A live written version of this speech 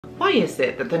Why is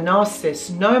it that the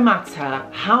narcissist, no matter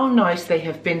how nice they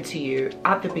have been to you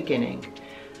at the beginning,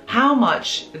 how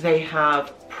much they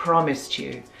have promised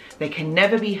you, they can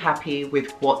never be happy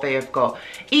with what they have got,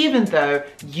 even though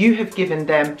you have given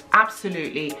them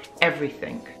absolutely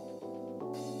everything?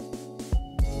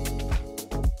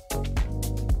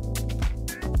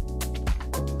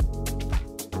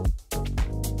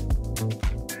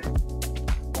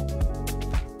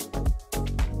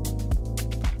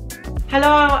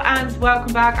 Hello and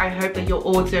welcome back. I hope that you're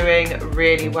all doing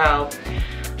really well.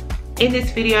 In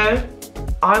this video,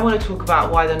 I want to talk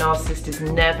about why the narcissist is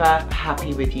never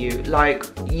happy with you. Like,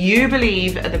 you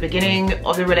believe at the beginning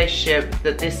of the relationship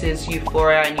that this is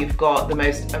euphoria and you've got the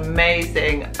most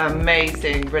amazing,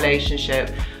 amazing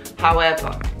relationship.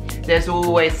 However, there's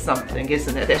always something,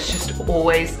 isn't there? There's just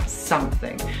always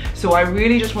something. So I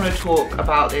really just want to talk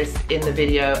about this in the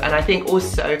video. And I think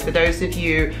also for those of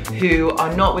you who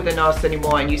are not with the narcissist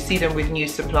anymore and you see them with new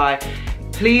supply,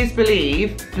 please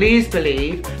believe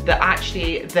that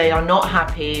actually they are not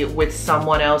happy with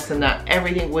someone else and that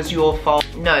everything was your fault.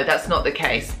 No, that's not the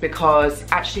case, because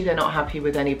actually they're not happy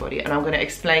with anybody. And I'm going to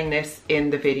explain this in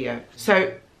the video.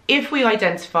 So if we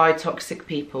identify toxic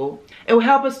people, it will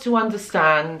help us to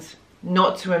understand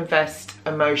not to invest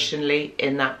emotionally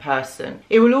in that person.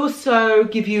 It will also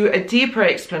give you a deeper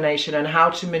explanation on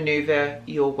how to maneuver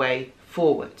your way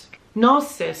forward.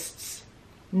 Narcissists,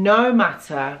 no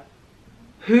matter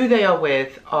who they are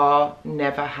with, are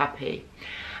never happy.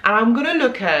 And I'm going to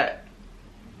look at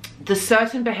the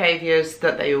certain behaviors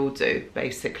that they all do,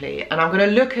 basically. And I'm going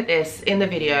to look at this in the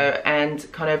video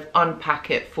and kind of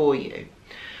unpack it for you.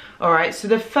 All right, so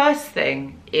the first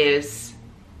thing is,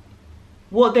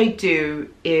 what they do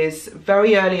is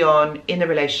very early on in the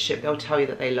relationship, they'll tell you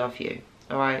that they love you,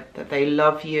 all right? That they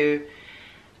love you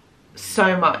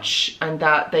so much and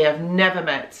that they have never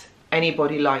met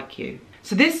anybody like you.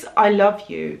 So this I love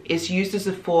you is used as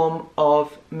a form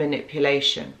of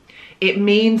manipulation. It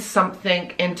means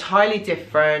something entirely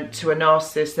different to a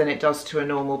narcissist than it does to a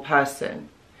normal person.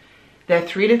 They're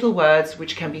three little words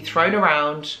which can be thrown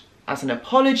around as an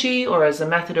apology or as a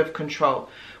method of control.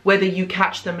 Whether you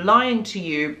catch them lying to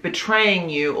you,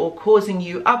 betraying you, or causing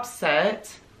you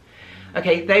upset,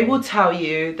 okay, they will tell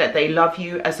you that they love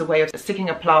you as a way of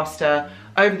sticking a plaster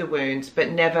over the wound,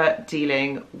 but never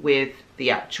dealing with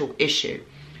the actual issue.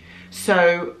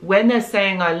 So when they're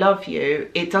saying I love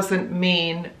you, it doesn't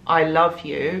mean I love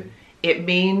you. It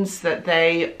means that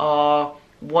they are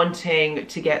wanting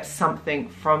to get something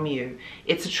from you.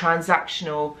 It's a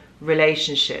transactional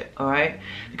relationship, all right?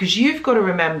 Because you've got to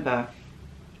remember,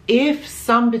 if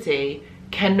somebody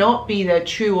cannot be their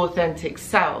true authentic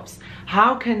selves,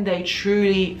 how can they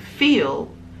truly feel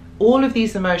all of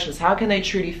these emotions? How can they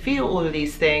truly feel all of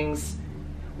these things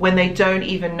when they don't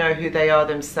even know who they are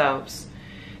themselves?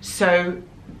 So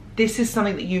this is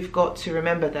something that you've got to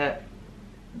remember, that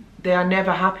they are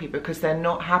never happy because they're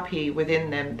not happy within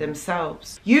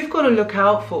themselves. You've got to look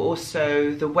out for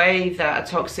also the way that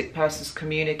a toxic person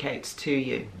communicates to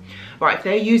you. Right, if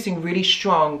they're using really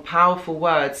strong, powerful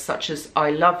words such as I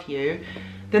love you,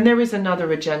 then there is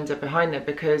another agenda behind it,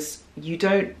 because you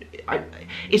don't,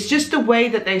 it's just the way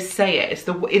that they say it. It's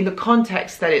in the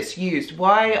context that it's used.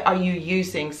 Why are you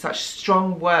using such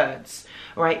strong words?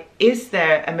 Right? Is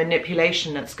there a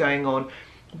manipulation that's going on?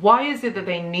 Why is it that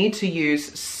they need to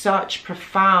use such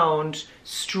profound,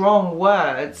 strong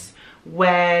words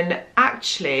when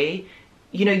actually,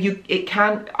 you know,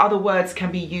 other words can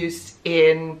be used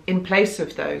in place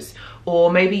of those?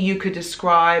 Or maybe you could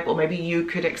describe, or maybe you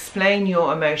could explain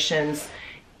your emotions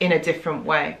in a different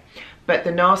way. But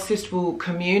the narcissist will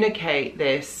communicate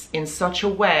this in such a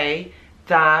way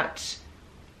that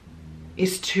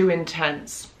is too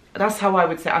intense. That's how I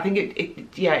would say. I think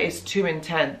it's too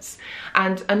intense.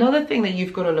 And another thing that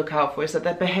you've got to look out for is that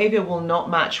their behavior will not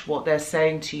match what they're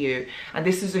saying to you. And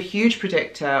this is a huge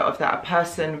predictor of that a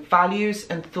person's values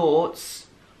and thoughts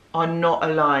are not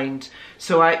aligned.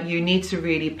 So you need to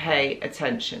really pay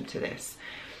attention to this.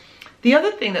 The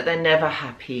other thing that they're never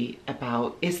happy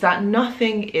about is that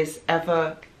nothing is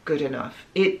ever good enough.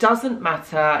 It doesn't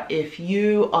matter if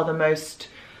you are the most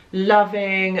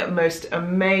loving, most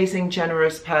amazing,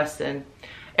 generous person.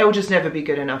 It will just never be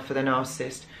good enough for the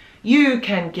narcissist. You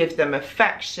can give them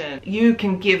affection, you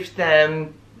can give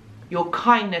them your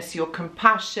kindness, your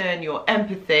compassion, your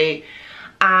empathy,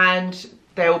 and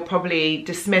they'll probably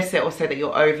dismiss it or say that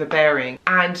you're overbearing.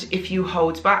 And if you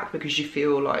hold back because you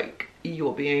feel like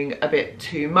you're being a bit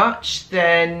too much,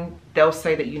 then they'll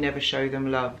say that you never show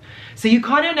them love. So you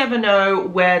kind of never know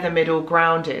where the middle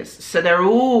ground is. So they're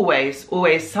always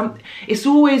it's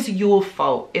always your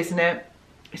fault, isn't it?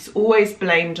 It's always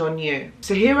blamed on you.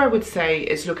 So here I would say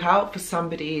is look out for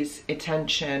somebody's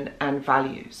intention and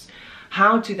values.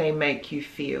 How do they make you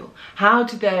feel? How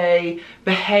do they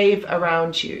behave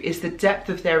around you? Is the depth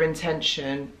of their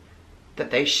intention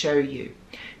that they show you?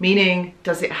 Meaning,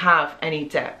 does it have any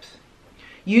depth?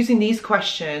 Using these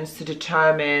questions to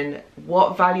determine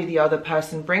what value the other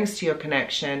person brings to your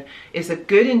connection is a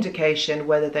good indication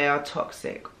whether they are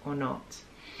toxic or not.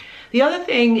 The other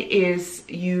thing is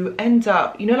you end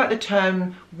up, you know, like the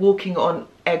term walking on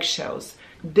eggshells.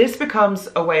 This becomes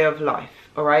a way of life,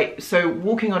 all right? So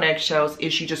walking on eggshells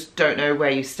is you just don't know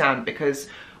where you stand, because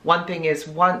one thing is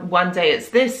one day it's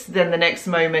this, then the next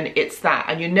moment it's that.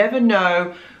 And you never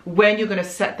know when you're going to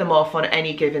set them off on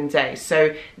any given day.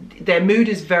 So their mood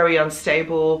is very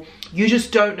unstable. You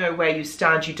just don't know where you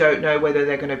stand. You don't know whether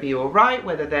they're going to be all right,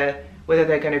 whether they're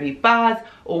going to be bad,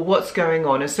 or what's going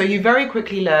on. And so you very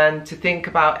quickly learn to think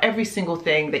about every single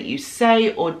thing that you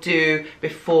say or do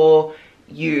before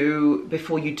you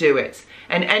do it.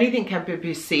 And anything can be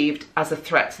perceived as a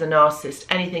threat to the narcissist.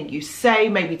 Anything you say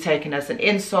may be taken as an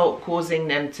insult, causing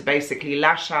them to basically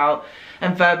lash out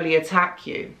and verbally attack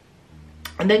you.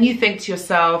 And then you think to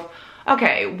yourself,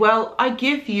 okay, well, I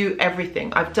give you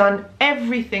everything. I've done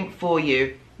everything for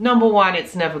you. Number one,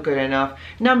 it's never good enough.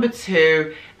 Number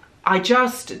two, I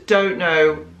just don't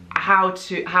know how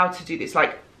to do this,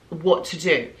 like what to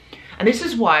do. And this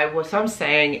is why what I'm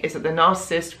saying is that the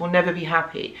narcissist will never be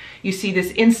happy. You see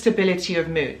this instability of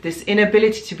mood, this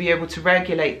inability to be able to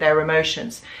regulate their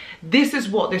emotions. This is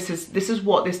what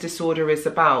this disorder is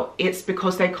about. It's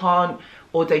because they can't,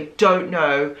 or they don't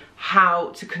know how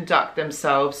to conduct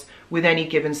themselves with any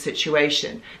given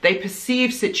situation. They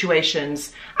perceive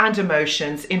situations and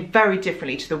emotions in very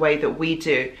differently to the way that we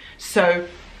do. So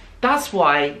that's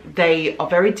why they are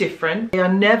very different. They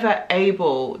are never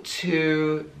able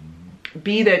to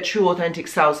be their true authentic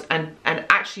selves and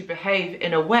actually behave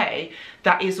in a way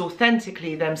that is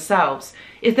authentically themselves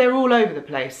if they're all over the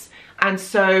place. And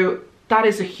so that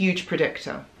is a huge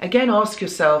predictor. Again, ask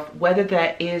yourself whether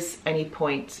there is any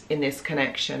point in this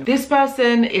connection. This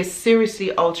person is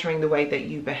seriously altering the way that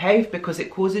you behave because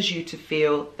it causes you to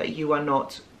feel that you are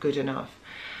not good enough.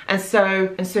 And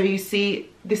so you see,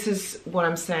 this is what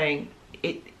I'm saying.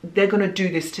 They're going to do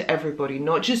this to everybody,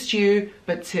 not just you,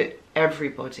 but to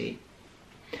everybody.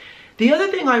 The other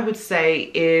thing I would say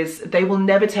is they will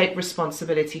never take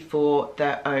responsibility for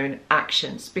their own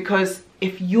actions, because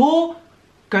if you're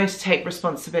going to take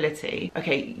responsibility,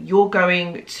 okay, you're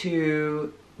going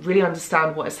to really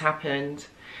understand what has happened.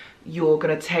 You're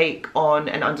going to take on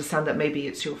and understand that maybe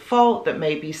it's your fault, that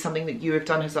maybe something that you have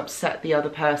done has upset the other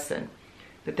person,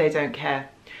 that they don't care.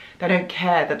 They don't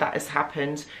care that that has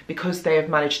happened because they have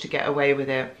managed to get away with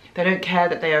it. They don't care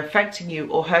that they are affecting you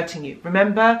or hurting you.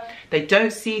 Remember, they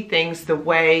don't see things the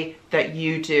way that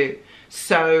you do.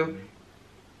 So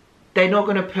they're not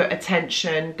going to put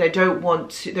attention. They don't want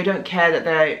to, they don't care that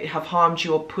they have harmed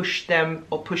you or pushed them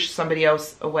or pushed somebody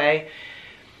else away.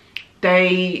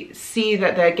 They see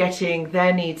that they're getting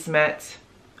their needs met,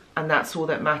 and that's all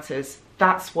that matters.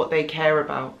 That's what they care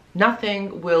about.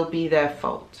 Nothing will be their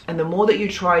fault. And the more that you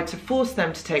try to force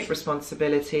them to take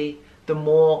responsibility, the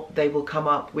more they will come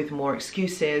up with more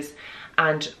excuses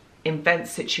and invent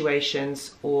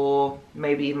situations, or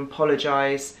maybe even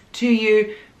apologize to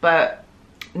you, but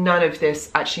none of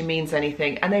this actually means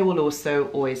anything, and they will also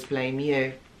always blame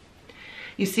you.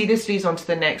 You see, this leads on to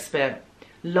the next bit.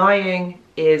 Lying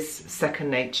is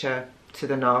second nature to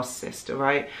the narcissist, all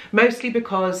right? Mostly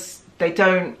because they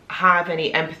don't have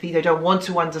any empathy, they don't want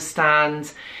to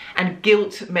understand, and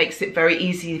guilt makes it very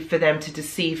easy for them to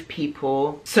deceive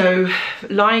people. So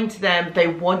lying to them, they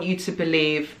want you to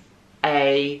believe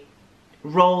a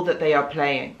role that they are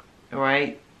playing, all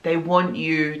right? They want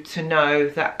you to know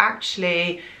that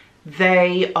actually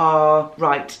they are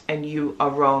right and you are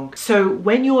wrong. So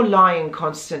when you're lying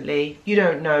constantly, you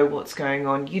don't know what's going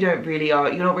on. You're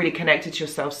not really connected to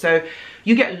yourself. So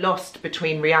you get lost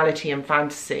between reality and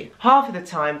fantasy. Half of the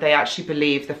time they actually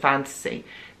believe the fantasy.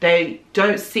 They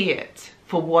don't see it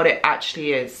for what it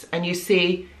actually is. And you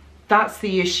see, that's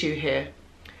the issue here.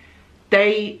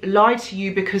 They lie to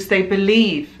you because they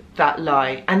believe that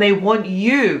lie, and they want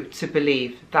you to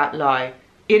believe that lie.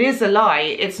 It is a lie,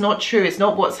 it's not true, it's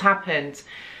not what's happened.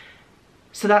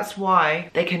 So that's why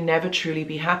they can never truly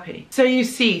be happy. So you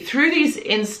see, through these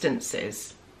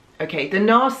instances, okay, the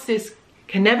narcissist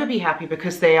can never be happy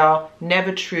because they are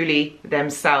never truly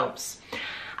themselves.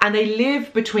 And they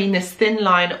live between this thin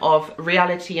line of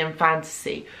reality and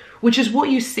fantasy, which is what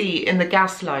you see in the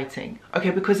gaslighting.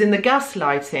 Okay, because in the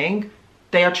gaslighting,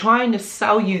 they are trying to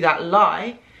sell you that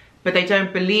lie, but they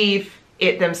don't believe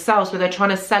it themselves, but they're trying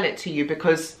to sell it to you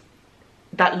because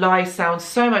that lie sounds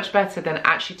so much better than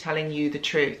actually telling you the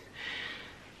truth.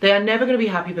 They are never going to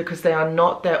be happy because they are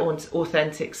not their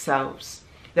authentic selves.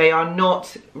 They are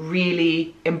not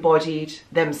really embodied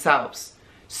themselves.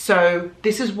 So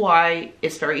this is why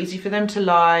it's very easy for them to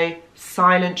lie,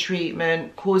 silent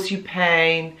treatment, cause you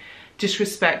pain,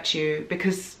 disrespect you,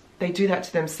 because they do that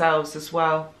to themselves as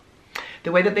well.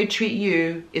 The way that they treat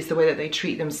you is the way that they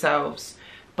treat themselves,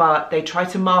 but they try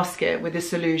to mask it with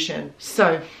this illusion.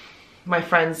 So, my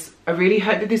friends, I really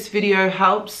hope that this video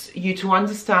helps you to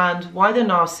understand why the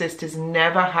narcissist is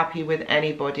never happy with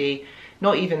anybody,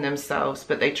 not even themselves,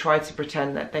 but they try to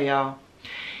pretend that they are.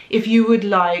 If you would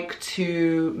like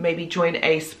to maybe join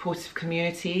a supportive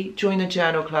community, join the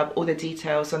journal club, all the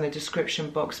details on the description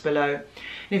box below.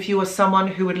 And if you are someone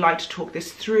who would like to talk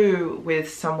this through with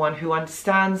someone who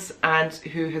understands and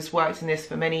who has worked in this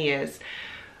for many years,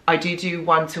 I do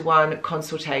one-to-one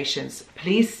consultations.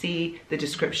 Please see the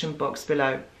description box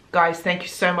below. Guys, thank you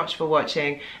so much for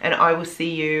watching, and I will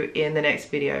see you in the next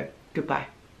video. Goodbye.